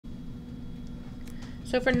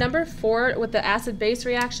So for number 4, with the acid-base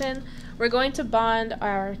reaction, we're going to bond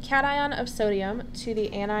our cation of sodium to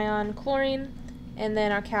the anion chlorine, and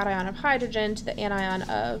then our cation of hydrogen to the anion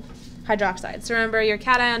of hydroxide. So remember, your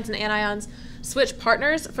cations and anions switch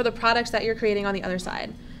partners for the products that you're creating on the other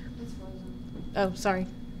side. Oh, sorry.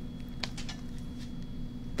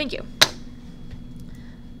 Thank you.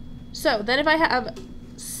 So then if I have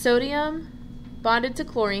sodium bonded to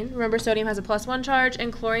chlorine, remember sodium has a +1 charge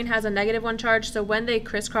and chlorine has a -1 charge, so when they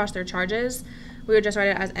crisscross their charges, we would just write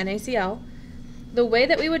it as NaCl. The way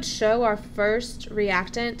that we would show our first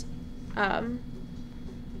reactant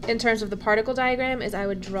in terms of the particle diagram is I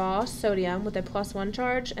would draw sodium with a +1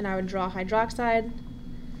 charge and I would draw hydroxide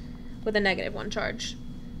with a -1 charge.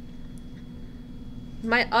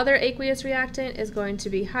 My other aqueous reactant is going to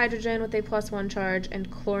be hydrogen with a +1 charge and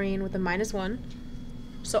chlorine with a -1.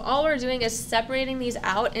 So all we're doing is separating these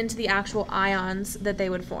out into the actual ions that they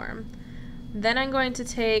would form. Then I'm going to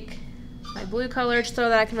take my blue color so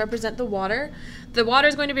that I can represent the water. The water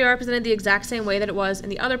is going to be represented the exact same way that it was in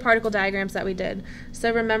the other particle diagrams that we did.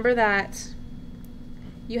 So remember that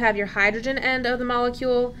you have your hydrogen end of the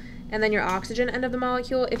molecule and then your oxygen end of the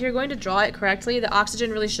molecule. If you're going to draw it correctly, the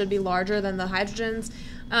oxygen really should be larger than the hydrogens.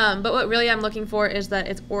 But what really I'm looking for is that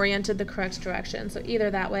it's oriented the correct direction. So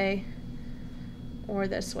either that way or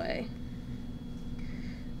this way.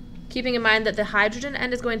 Keeping in mind that the hydrogen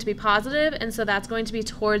end is going to be positive, and so that's going to be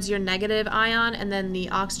towards your negative ion, and then the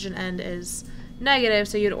oxygen end is negative,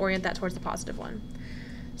 so you'd orient that towards the positive one.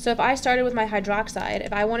 So if I started with my hydroxide,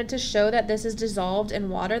 if I wanted to show that this is dissolved in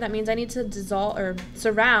water, that means I need to dissolve or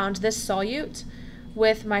surround this solute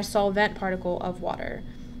with my solvent particle of water.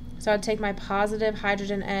 So I'd take my positive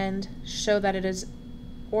hydrogen end, show that it is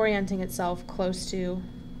orienting itself close to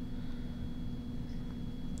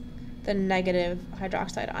the negative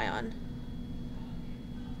hydroxide ion.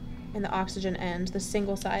 And the oxygen end, the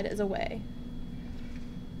single side, is away.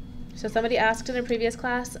 So somebody asked in a previous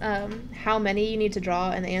class how many you need to draw,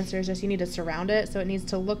 and the answer is just you need to surround it, so it needs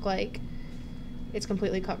to look like it's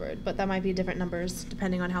completely covered, but that might be different numbers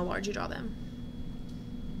depending on how large you draw them.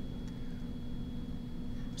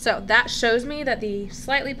 So that shows me that the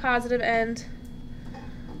slightly positive end,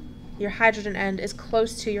 your hydrogen end, is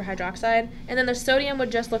close to your hydroxide, and then the sodium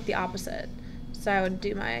would just look the opposite. So I would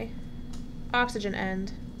do my oxygen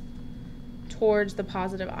end towards the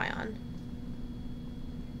positive ion.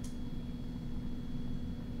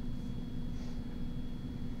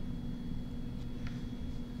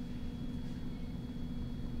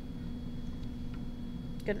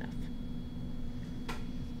 Good enough.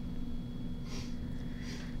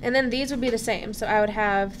 And then these would be the same. So I would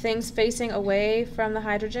have things facing away from the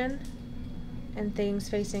hydrogen and things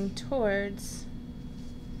facing towards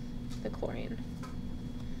the chlorine.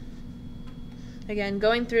 Again,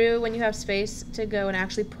 going through when you have space to go and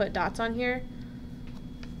actually put dots on here.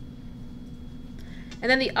 And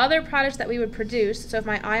then the other products that we would produce, so if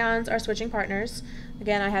my ions are switching partners,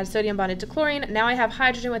 again, I had sodium bonded to chlorine. Now I have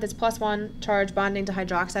hydrogen with its +1 charge bonding to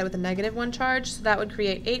hydroxide with a -1 charge. So that would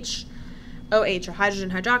create HOH, or hydrogen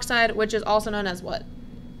hydroxide, which is also known as what?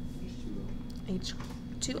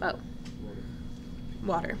 H2O.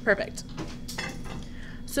 Water. Perfect.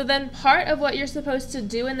 So then part of what you're supposed to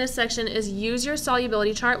do in this section is use your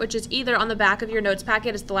solubility chart, which is either on the back of your notes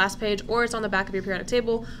packet, it's the last page, or it's on the back of your periodic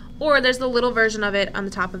table, or there's the little version of it on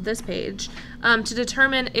the top of this page, to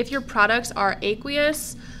determine if your products are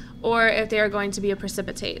aqueous or if they are going to be a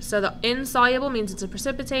precipitate. So the insoluble means it's a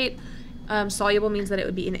precipitate, soluble means that it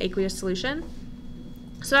would be an aqueous solution.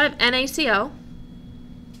 So I have NaCl.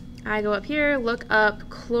 I go up here, look up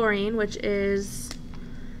chlorine, which is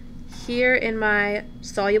here in my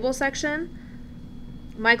soluble section.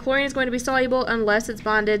 My chlorine is going to be soluble unless it's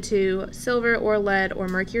bonded to silver or lead or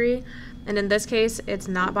mercury. And in this case, it's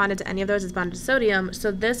not bonded to any of those, it's bonded to sodium.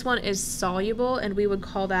 So this one is soluble, and we would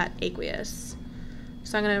call that aqueous.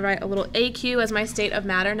 So I'm going to write a little AQ as my state of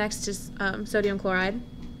matter next to sodium chloride.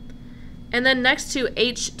 And then next to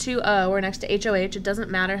H2O, or next to HOH, it doesn't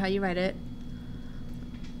matter how you write it.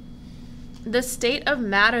 The state of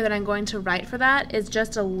matter that I'm going to write for that is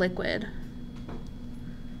just a liquid.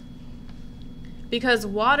 Because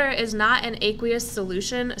water is not an aqueous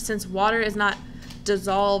solution, since water is not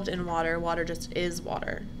dissolved in water, water just is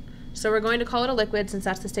water. So we're going to call it a liquid since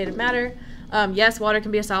that's the state of matter. Yes, water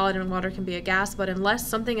can be a solid and water can be a gas, but unless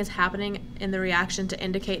something is happening in the reaction to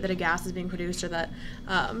indicate that a gas is being produced or that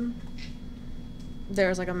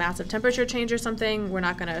there's like a massive temperature change or something, we're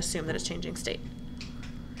not going to assume that it's changing state.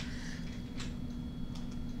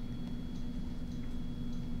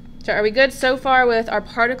 So are we good so far with our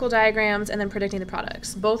particle diagrams and then predicting the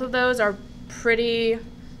products? Both of those are pretty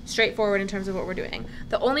straightforward in terms of what we're doing.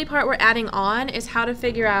 The only part we're adding on is how to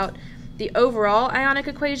figure out the overall ionic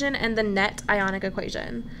equation and the net ionic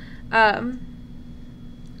equation.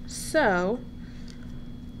 So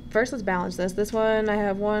first let's balance this. This one I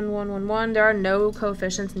have 1, 1, 1, 1. There are no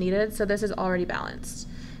coefficients needed, so this is already balanced.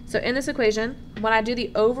 So in this equation, when I do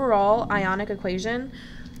the overall ionic equation,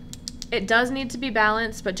 it does need to be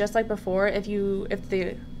balanced, but just like before, if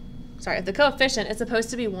the coefficient is supposed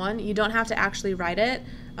to be 1, you don't have to actually write it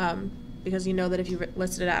because you know that if you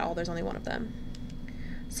listed it at all, there's only one of them.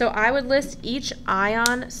 So I would list each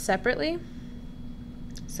ion separately.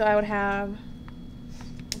 So I would have,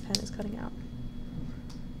 my pen is cutting out,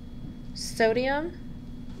 sodium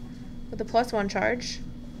with a +1 charge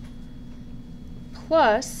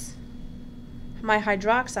plus my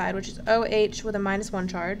hydroxide, which is OH with a -1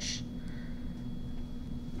 charge,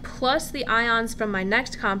 plus the ions from my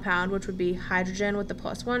next compound, which would be hydrogen with the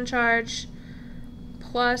 +1 charge,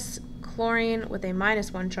 plus chlorine with a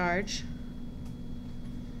 -1 charge.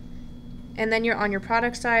 And then you're on your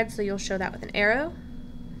product side, so you'll show that with an arrow.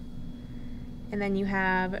 And then you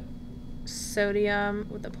have sodium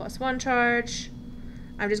with a +1 charge.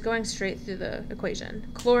 I'm just going straight through the equation.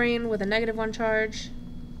 Chlorine with a -1 charge,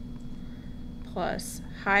 plus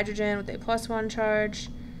hydrogen with a +1 charge,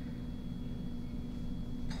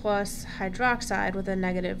 plus hydroxide with a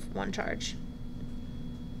 -1 charge.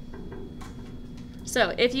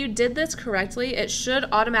 So if you did this correctly, it should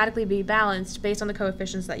automatically be balanced based on the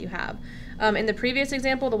coefficients that you have. In the previous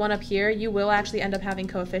example, the one up here, you will actually end up having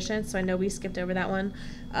coefficients, so I know we skipped over that one.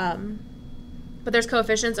 But there's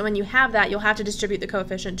coefficients, and when you have that, you'll have to distribute the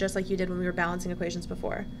coefficient just like you did when we were balancing equations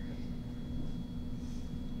before.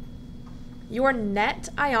 Your net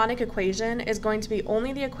ionic equation is going to be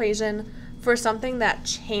only the equation for something that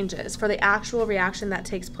changes, for the actual reaction that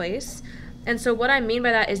takes place. And so what I mean by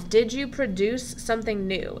that is, did you produce something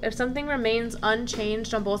new? If something remains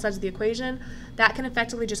unchanged on both sides of the equation, that can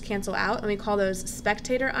effectively just cancel out, and we call those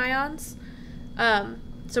spectator ions.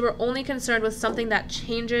 So we're only concerned with something that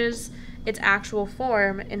changes its actual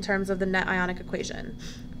form in terms of the net ionic equation.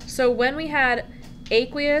 So when we had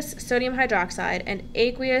aqueous sodium hydroxide and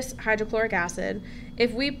aqueous hydrochloric acid,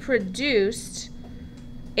 if we produced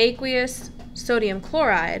aqueous sodium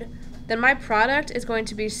chloride, then my product is going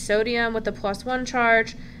to be sodium with the +1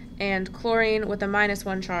 charge and chlorine with a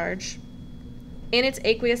 -1 charge in its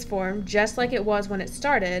aqueous form, just like it was when it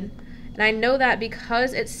started. And I know that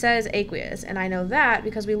because it says aqueous, and I know that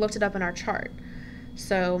because we looked it up in our chart.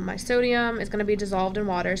 So my sodium is going to be dissolved in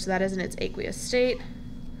water, so that is in its aqueous state.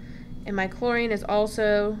 And my chlorine is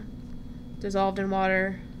also dissolved in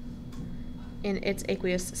water in its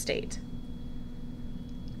aqueous state.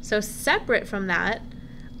 So separate from that,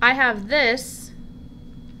 I have this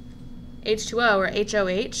H2O or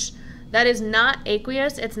HOH that is not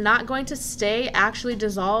aqueous. It's not going to stay actually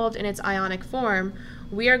dissolved in its ionic form.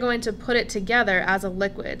 We are going to put it together as a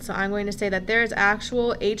liquid. So I'm going to say that there is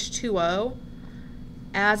actual H2O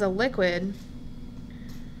as a liquid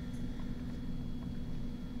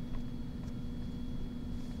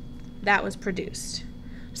that was produced.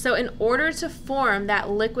 So in order to form that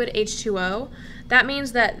liquid H2O, that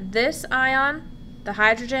means that this ion, the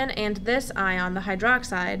hydrogen, and this ion, the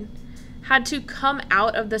hydroxide, had to come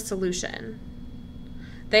out of the solution.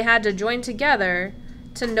 They had to join together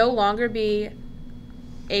to no longer be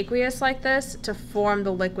aqueous like this to form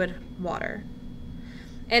the liquid water.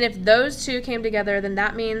 And if those two came together, then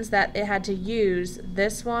that means that it had to use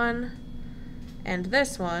this one and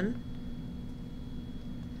this one.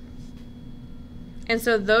 And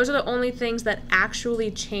so those are the only things that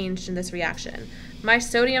actually changed in this reaction. My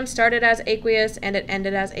sodium started as aqueous and it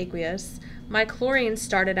ended as aqueous. My chlorine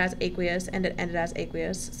started as aqueous and it ended as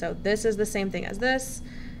aqueous. So this is the same thing as this,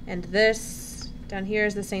 and this down here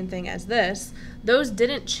is the same thing as this. Those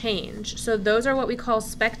didn't change. So those are what we call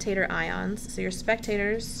spectator ions. So your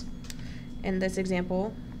spectators in this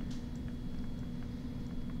example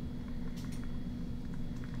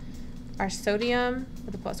are sodium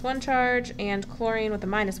with a +1 charge and chlorine with a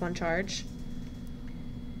 -1 charge.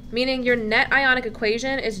 Meaning your net ionic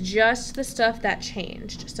equation is just the stuff that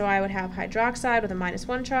changed. So I would have hydroxide with a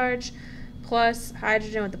 -1 charge plus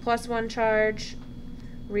hydrogen with a +1 charge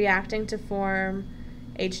reacting to form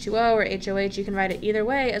H2O or HOH. You can write it either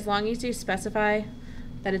way as long as you specify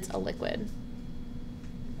that it's a liquid.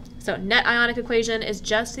 So net ionic equation is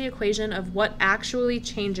just the equation of what actually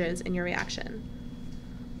changes in your reaction.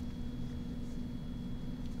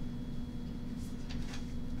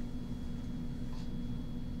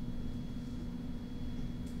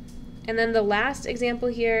 And then the last example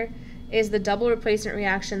here is the double replacement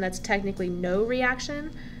reaction that's technically no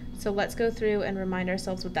reaction. So let's go through and remind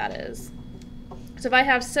ourselves what that is. So if I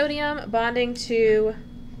have sodium bonding to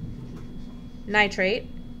nitrate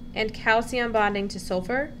and calcium bonding to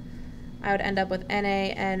sulfur, I would end up with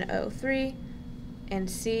NaNO3 and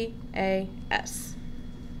CaS.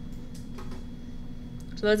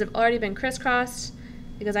 So those have already been crisscrossed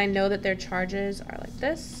because I know that their charges are like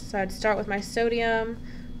this. So I'd start with my sodium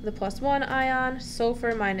with a +1 ion,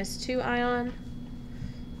 sulfur -2 ion,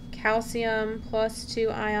 calcium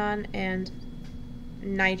 +2 ion, and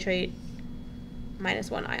nitrate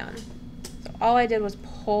 -1 ion. So all I did was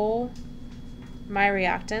pull my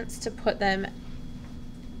reactants to put them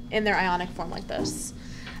in their ionic form like this.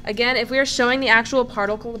 Again, if we are showing the actual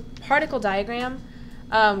particle diagram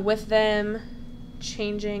with them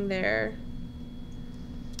changing their,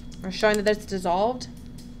 or showing that it's dissolved,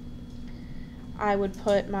 I would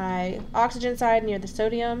put my oxygen side near the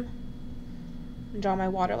sodium and draw my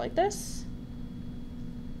water like this.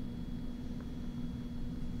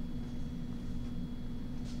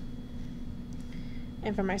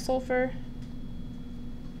 And for my sulfur,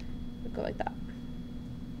 it would go like that.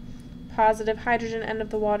 Positive hydrogen end of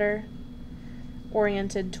the water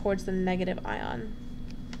oriented towards the negative ion.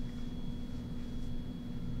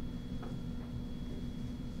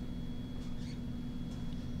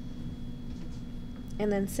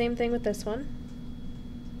 And then same thing with this one.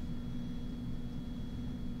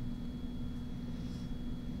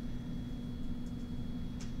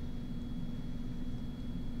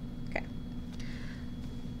 Okay.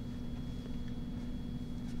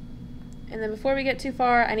 And then before we get too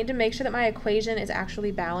far, I need to make sure that my equation is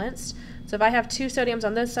actually balanced. So if I have 2 sodiums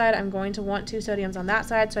on this side, I'm going to want 2 sodiums on that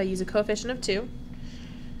side, so I use a coefficient of 2.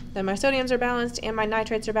 Then my sodiums are balanced and my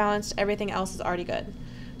nitrates are balanced. Everything else is already good.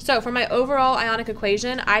 So for my overall ionic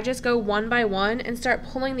equation, I just go one by one and start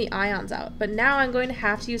pulling the ions out. But now I'm going to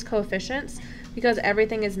have to use coefficients because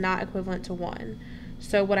everything is not equivalent to 1.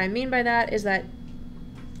 So what I mean by that is that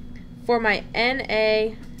for my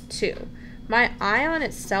Na2, my ion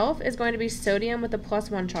itself is going to be sodium with a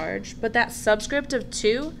 +1 charge, but that subscript of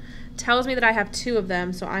 2 tells me that I have 2 of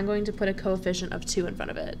them, so I'm going to put a coefficient of 2 in front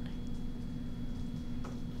of it.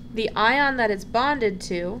 The ion that it's bonded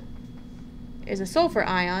to is a sulfur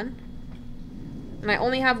ion, and I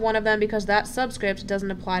only have 1 of them because that subscript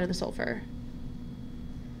doesn't apply to the sulfur.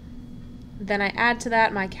 Then I add to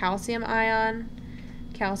that my calcium ion.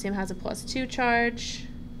 Calcium has a +2 charge.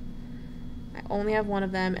 I only have 1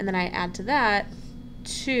 of them, and then I add to that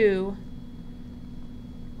 2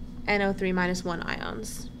 NO3 -1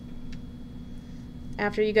 ions.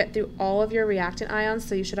 After you get through all of your reactant ions,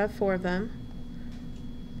 so you should have 4 of them,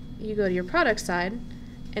 you go to your product side.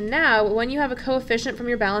 And now, when you have a coefficient from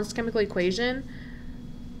your balanced chemical equation,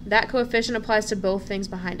 that coefficient applies to both things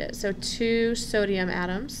behind it. So 2 sodium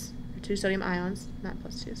atoms, or 2 sodium ions, not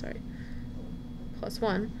 +2, sorry,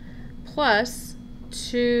 +1, plus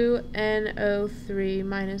 2 NO3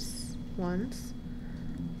 -1s,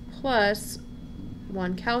 plus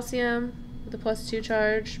 1 calcium with a +2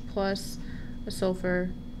 charge, plus a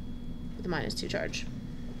sulfur with a -2 charge.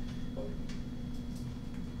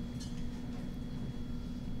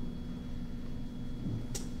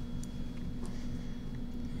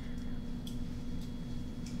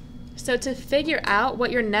 So to figure out what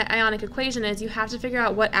your net ionic equation is, you have to figure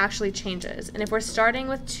out what actually changes. And if we're starting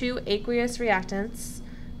with 2 aqueous reactants,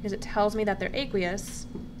 because it tells me that they're aqueous,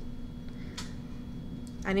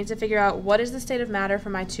 I need to figure out what is the state of matter for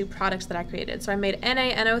my 2 products that I created. So I made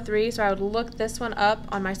NaNO3, so I would look this one up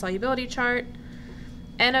on my solubility chart.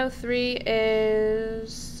 NO3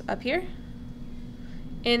 is up here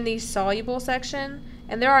in the soluble section.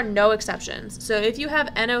 And there are no exceptions. So if you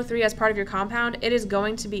have NO3 as part of your compound, it is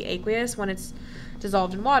going to be aqueous when it's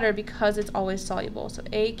dissolved in water because it's always soluble. So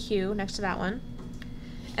AQ next to that one.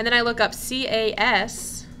 And then I look up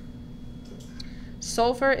CaS.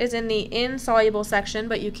 Sulfur is in the insoluble section,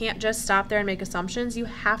 but you can't just stop there and make assumptions. You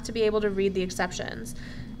have to be able to read the exceptions.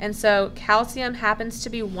 And so calcium happens to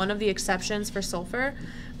be one of the exceptions for sulfur,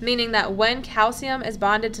 meaning that when calcium is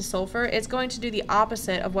bonded to sulfur, it's going to do the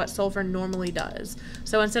opposite of what sulfur normally does.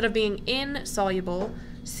 So instead of being insoluble,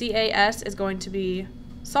 CaS is going to be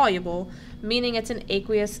soluble, meaning it's an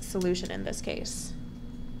aqueous solution in this case.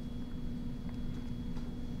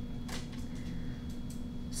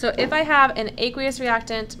 So if I have an aqueous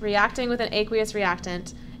reactant reacting with an aqueous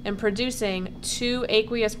reactant and producing 2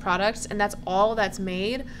 aqueous products, and that's all that's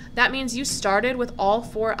made, that means you started with all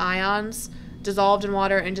 4 ions dissolved in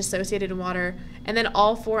water and dissociated in water, and then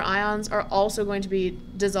all 4 ions are also going to be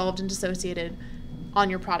dissolved and dissociated on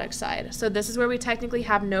your product side. So this is where we technically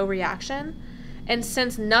have no reaction, And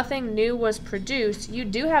since nothing new was produced, you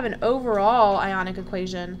do have an overall ionic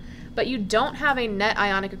equation, but you don't have a net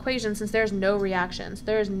ionic equation since there's no reactions.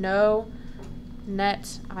 There is no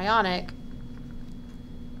net ionic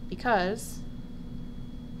because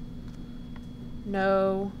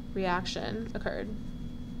no reaction occurred.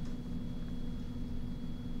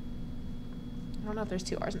 I don't know if there's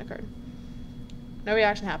two R's in occurred. No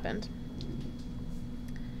reaction happened.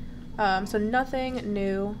 So nothing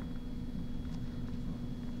new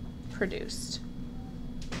produced.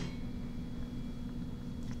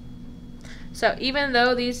 So even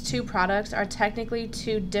though these two products are technically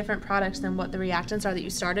two different products than what the reactants are that you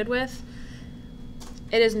started with,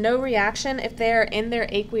 it is no reaction if they're in their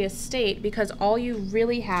aqueous state because all you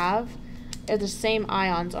really have are the same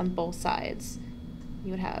ions on both sides.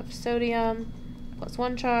 You would have sodium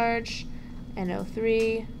 +1 charge,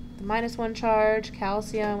 NO3 the -1 charge,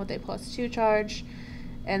 calcium with a +2 charge,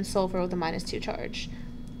 and sulfur with a -2 charge.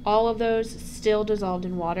 All of those still dissolved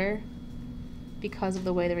in water because of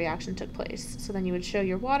the way the reaction took place. So then you would show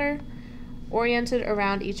your water oriented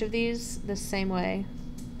around each of these the same way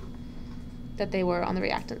that they were on the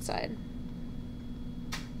reactant side.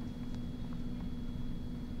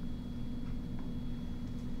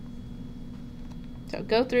 So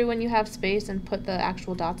go through when you have space and put the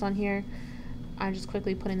actual dots on here. I'm just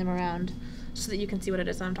quickly putting them around so that you can see what it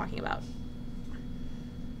is that I'm talking about.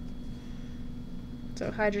 So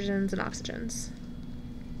hydrogens and oxygens.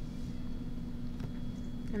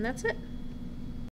 And that's it.